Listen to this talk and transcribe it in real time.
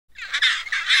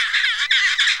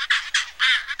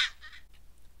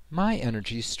My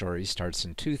energy story starts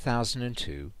in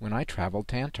 2002 when I traveled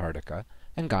to Antarctica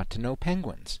and got to know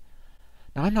penguins.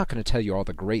 Now, I'm not going to tell you all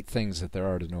the great things that there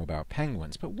are to know about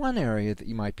penguins, but one area that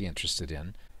you might be interested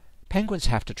in: penguins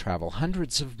have to travel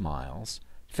hundreds of miles,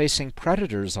 facing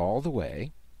predators all the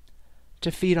way,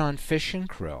 to feed on fish and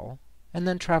krill, and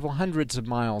then travel hundreds of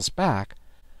miles back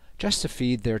just to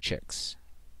feed their chicks.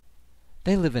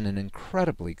 They live in an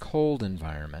incredibly cold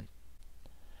environment,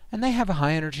 and they have a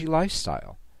high-energy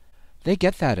lifestyle. They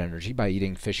get that energy by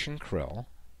eating fish and krill,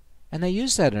 and they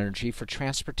use that energy for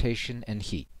transportation and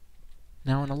heat.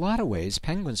 Now, in a lot of ways,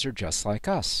 penguins are just like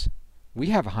us. We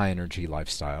have a high-energy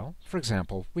lifestyle. For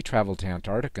example, we traveled to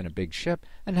Antarctica in a big ship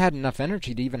and had enough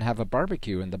energy to even have a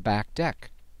barbecue in the back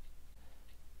deck.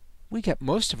 We get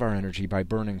most of our energy by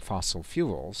burning fossil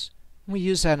fuels. We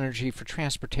use that energy for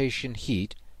transportation,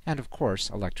 heat, and of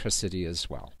course, electricity as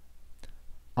well.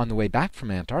 On the way back from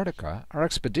Antarctica, our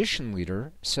expedition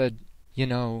leader said, "You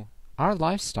know, our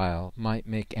lifestyle might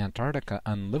make Antarctica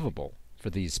unlivable for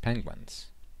these penguins."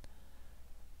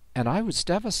 And I was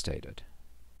devastated.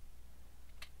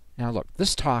 Now look,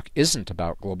 this talk isn't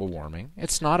about global warming.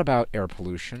 It's not about air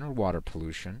pollution or water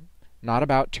pollution, not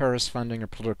about terrorist funding or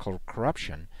political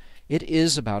corruption. It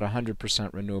is about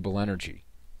 100% renewable energy.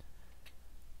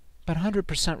 But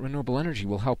 100% renewable energy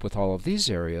will help with all of these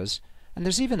areas, and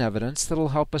there's even evidence that it'll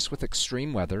help us with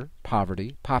extreme weather,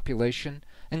 poverty, population,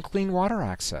 and clean water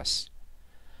access.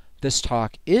 This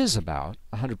talk is about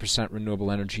 100%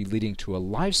 renewable energy leading to a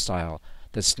lifestyle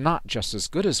that's not just as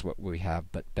good as what we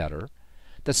have, but better,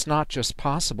 that's not just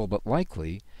possible, but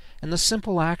likely, and the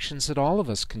simple actions that all of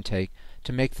us can take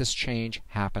to make this change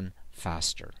happen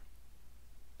faster.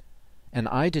 And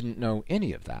I didn't know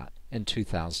any of that in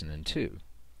 2002.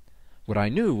 What I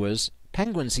knew was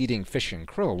penguins eating fish and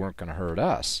krill weren't going to hurt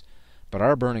us, but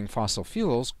our burning fossil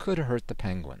fuels could hurt the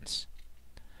penguins.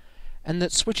 And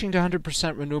that switching to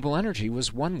 100% renewable energy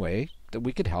was one way that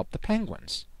we could help the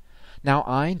penguins. Now,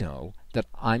 I know that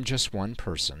I'm just one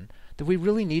person, that we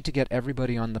really need to get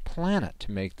everybody on the planet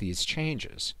to make these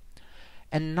changes.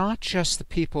 And not just the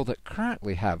people that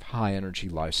currently have high-energy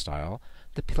lifestyle,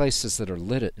 the places that are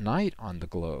lit at night on the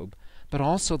globe, but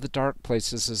also the dark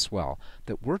places as well,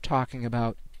 that we're talking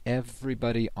about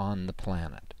everybody on the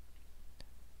planet.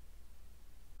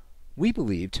 We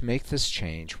believe to make this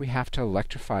change we have to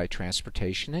electrify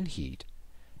transportation and heat,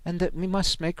 and that we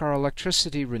must make our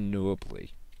electricity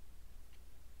renewably.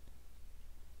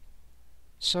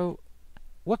 So,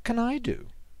 what can I do?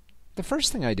 The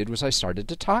first thing I did was I started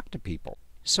to talk to people.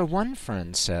 So one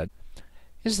friend said,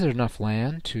 "Is there enough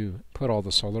land to put all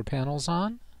the solar panels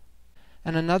on?"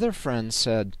 And another friend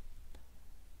said,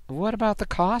 "What about the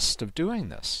cost of doing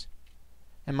this?"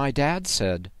 And my dad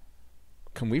said,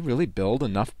 "Can we really build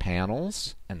enough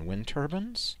panels and wind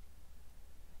turbines?"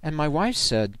 And my wife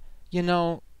said, "You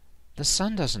know, the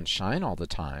sun doesn't shine all the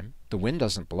time, the wind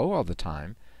doesn't blow all the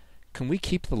time. Can we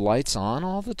keep the lights on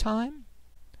all the time?"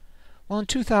 Well, in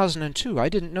 2002, I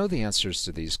didn't know the answers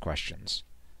to these questions.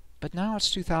 But now it's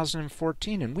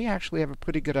 2014, and we actually have a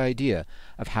pretty good idea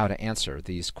of how to answer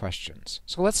these questions.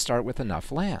 So let's start with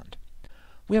enough land.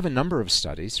 We have a number of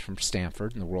studies from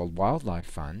Stanford and the World Wildlife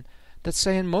Fund that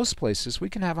say in most places we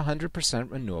can have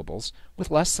 100% renewables with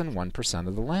less than 1%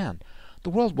 of the land. The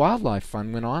World Wildlife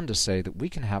Fund went on to say that we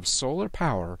can have solar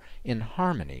power in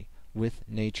harmony with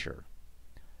nature.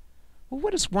 Well,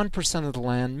 what does 1% of the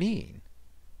land mean?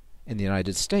 In the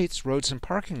United States, roads and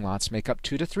parking lots make up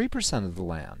 2 to 3% of the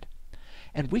land,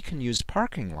 and we can use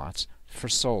parking lots for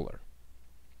solar.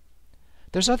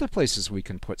 There's other places we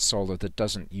can put solar that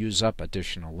doesn't use up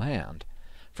additional land.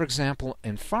 For example,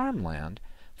 in farmland,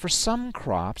 for some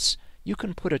crops, you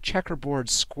can put a checkerboard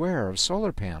square of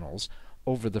solar panels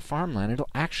over the farmland. It'll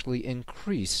actually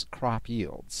increase crop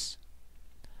yields.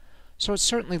 So it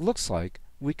certainly looks like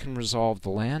we can resolve the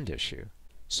land issue.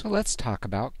 So let's talk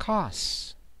about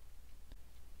costs.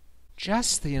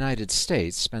 Just the United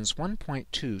States spends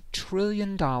 $1.2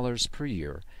 trillion per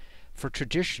year for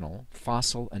traditional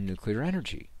fossil and nuclear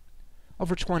energy.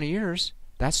 Over 20 years,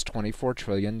 that's $24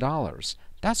 trillion.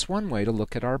 That's one way to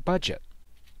look at our budget.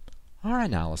 Our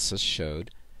analysis showed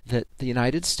that the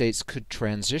United States could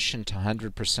transition to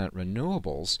 100%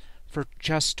 renewables for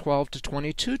just $12 to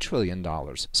 $22 trillion,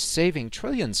 saving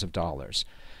trillions of dollars.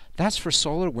 That's for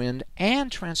solar, wind,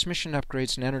 and transmission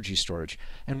upgrades and energy storage,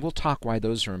 and we'll talk why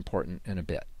those are important in a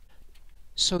bit.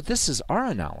 So this is our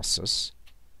analysis.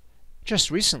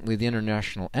 Just recently, the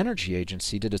International Energy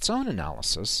Agency did its own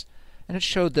analysis, and it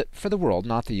showed that for the world,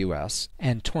 not the U.S.,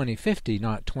 and 2050,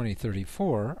 not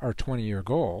 2034, our 20-year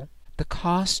goal, The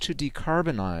cost to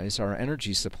decarbonize our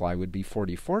energy supply would be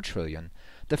 $44 trillion.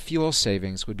 The fuel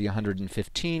savings would be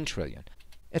 $115 trillion.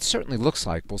 It certainly looks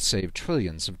like we'll save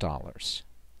trillions of dollars.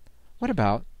 What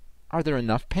about, are there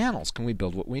enough panels? Can we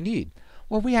build what we need?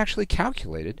 Well, we actually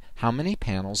calculated how many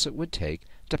panels it would take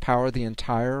to power the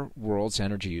entire world's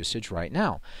energy usage right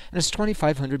now. And it's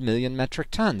 2,500 million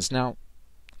metric tons. Now,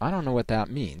 I don't know what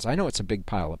that means. I know it's a big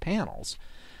pile of panels,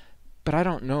 but I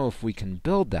don't know if we can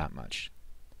build that much.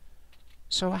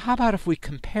 So how about if we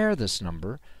compare this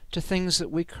number to things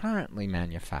that we currently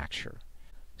manufacture?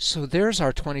 So there's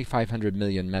our 2,500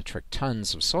 million metric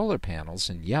tons of solar panels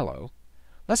in yellow.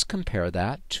 Let's compare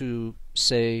that to,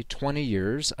 say, 20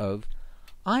 years of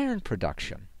iron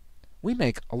production. We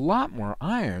make a lot more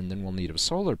iron than we'll need of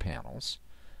solar panels.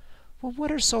 Well,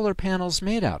 what are solar panels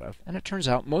made out of? And it turns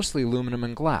out mostly aluminum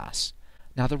and glass.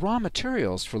 Now, the raw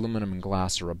materials for aluminum and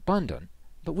glass are abundant,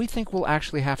 but we think we'll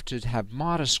actually have to have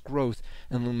modest growth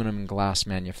in aluminum and glass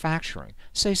manufacturing,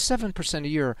 say 7% a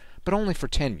year, but only for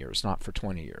 10 years, not for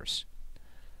 20 years.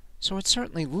 So it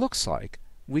certainly looks like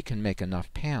we can make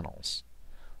enough panels.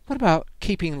 What about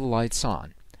keeping the lights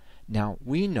on? Now,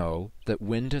 we know that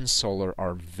wind and solar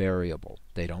are variable.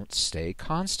 They don't stay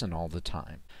constant all the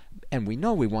time. And we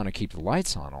know we want to keep the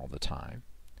lights on all the time.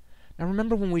 Now,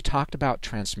 remember when we talked about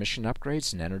transmission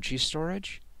upgrades and energy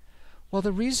storage? Well,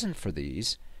 the reason for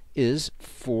these is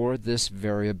for this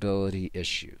variability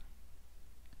issue.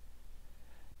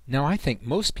 Now, I think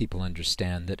most people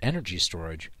understand that energy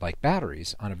storage, like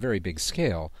batteries, on a very big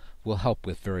scale, will help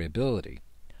with variability.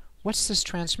 What's this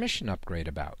transmission upgrade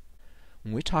about?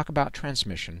 When we talk about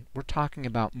transmission, we're talking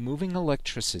about moving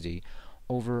electricity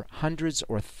over hundreds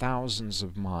or thousands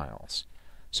of miles.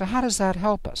 So how does that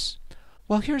help us?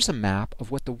 Well, here's a map of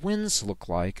what the winds look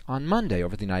like on Monday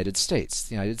over the United States.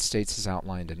 The United States is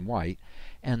outlined in white,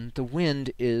 and the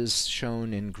wind is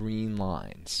shown in green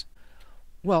lines.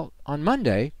 Well, on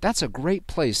Monday, that's a great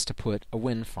place to put a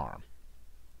wind farm.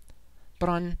 But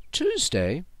on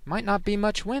Tuesday, might not be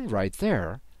much wind right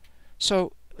there.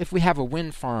 So if we have a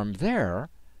wind farm there,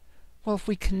 well, if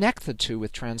we connect the two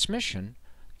with transmission,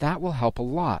 that will help a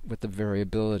lot with the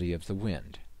variability of the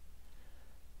wind.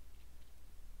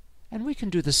 And we can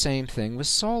do the same thing with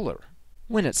solar.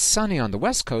 When it's sunny on the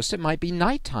west coast, it might be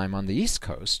nighttime on the east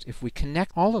coast. If we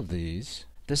connect all of these,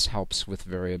 this helps with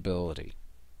variability.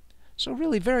 So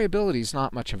really, variability is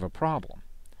not much of a problem.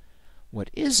 What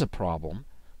is a problem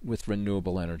with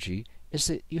renewable energy is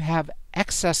that you have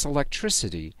excess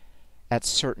electricity at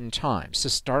certain times.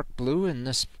 This dark blue in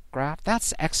this graph,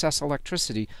 that's excess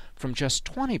electricity from just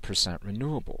 20%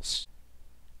 renewables.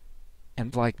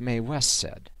 And like Mae West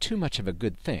said, too much of a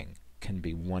good thing can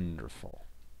be wonderful.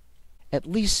 At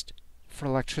least for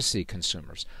electricity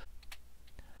consumers.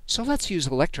 So let's use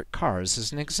electric cars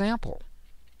as an example.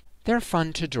 They're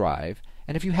fun to drive,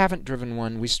 and if you haven't driven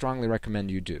one, we strongly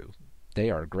recommend you do. They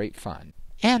are great fun.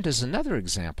 And as another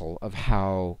example of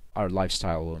how our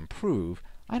lifestyle will improve,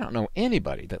 I don't know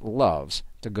anybody that loves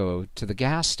to go to the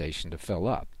gas station to fill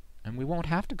up. And we won't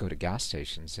have to go to gas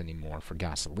stations anymore for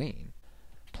gasoline.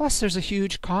 Plus, there's a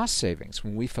huge cost savings.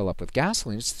 When we fill up with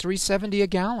gasoline, it's $3.70 a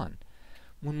gallon.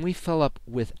 When we fill up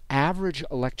with average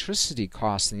electricity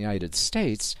costs in the United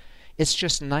States, it's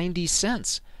just 90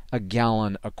 cents a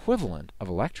gallon equivalent of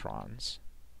electrons.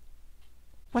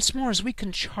 What's more is we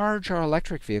can charge our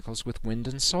electric vehicles with wind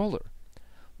and solar.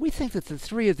 We think that the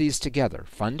three of these together,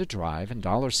 fun to drive and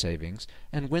dollar savings,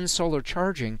 and wind-solar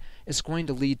charging, is going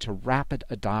to lead to rapid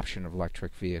adoption of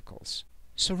electric vehicles.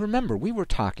 So remember, we were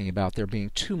talking about there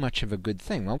being too much of a good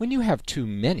thing. Well, when you have too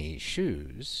many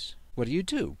shoes, what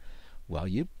do? Well,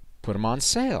 you put them on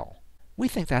sale. We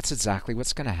think that's exactly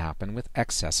what's going to happen with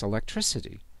excess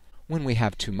electricity. When we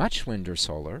have too much wind or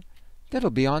solar, that'll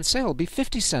be on sale. It'll be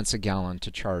 50 cents a gallon to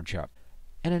charge up.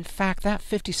 And in fact, that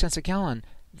 50 cents a gallon,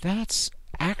 that's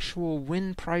actual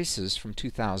wind prices from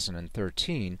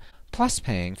 2013, plus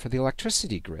paying for the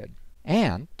electricity grid,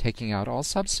 and taking out all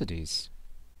subsidies.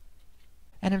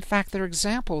 And in fact, there are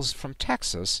examples from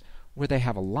Texas where they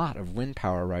have a lot of wind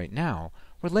power right now,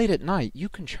 where late at night you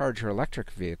can charge your electric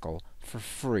vehicle for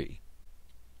free.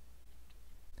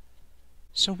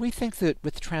 So we think that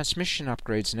with transmission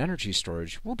upgrades and energy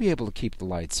storage, we'll be able to keep the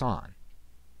lights on.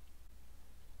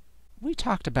 We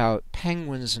talked about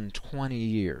penguins in 20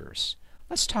 years.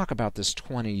 Let's talk about this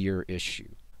 20-year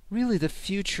issue. Really, the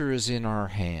future is in our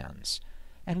hands.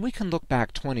 And we can look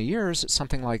back 20 years at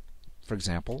something like, for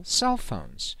example, cell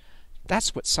phones.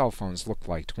 That's what cell phones looked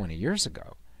like 20 years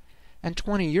ago. And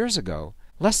 20 years ago,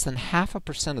 less than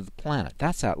 0.5% of the planet,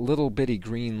 that's that little bitty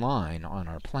green line on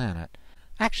our planet,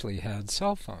 actually had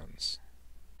cell phones.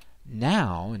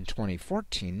 Now, in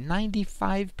 2014,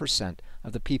 95%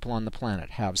 of the people on the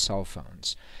planet have cell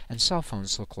phones, and cell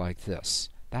phones look like this.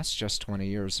 That's just 20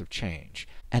 years of change.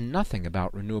 And nothing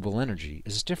about renewable energy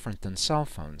is different than cell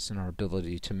phones in our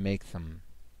ability to make them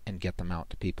and get them out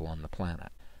to people on the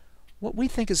planet. What we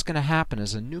think is going to happen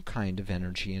is a new kind of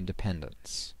energy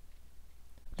independence.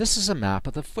 This is a map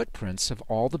of the footprints of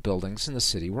all the buildings in the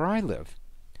city where I live.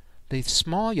 The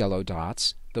small yellow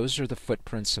dots, those are the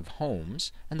footprints of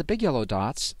homes, and the big yellow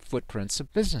dots, footprints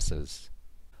of businesses.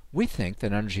 We think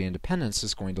that energy independence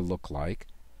is going to look like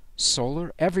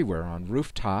solar everywhere on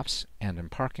rooftops and in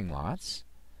parking lots,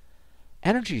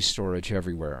 energy storage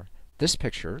everywhere. This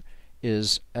picture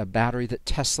is a battery that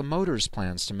Tesla Motors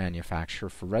plans to manufacture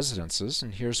for residences,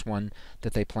 and here's one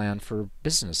that they plan for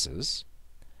businesses.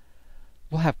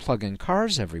 We'll have plug-in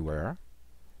cars everywhere,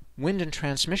 wind and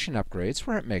transmission upgrades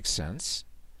where it makes sense,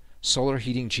 solar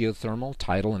heating, geothermal,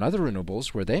 tidal, and other renewables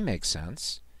where they make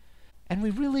sense. And we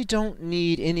really don't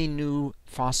need any new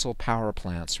fossil power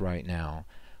plants right now.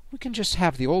 We can just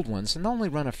have the old ones and only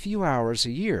run a few hours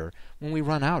a year when we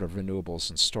run out of renewables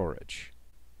and storage.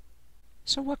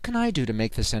 So what can I do to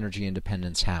make this energy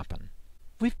independence happen?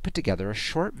 We've put together a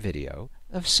short video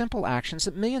of simple actions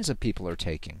that millions of people are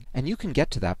taking, and you can get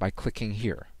to that by clicking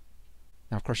here.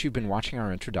 Now, of course, you've been watching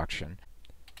our introduction.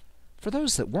 For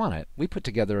those that want it, we put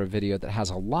together a video that has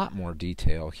a lot more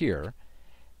detail here.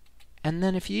 And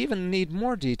then if you even need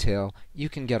more detail, you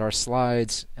can get our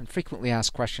slides and frequently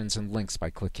asked questions and links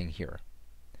by clicking here.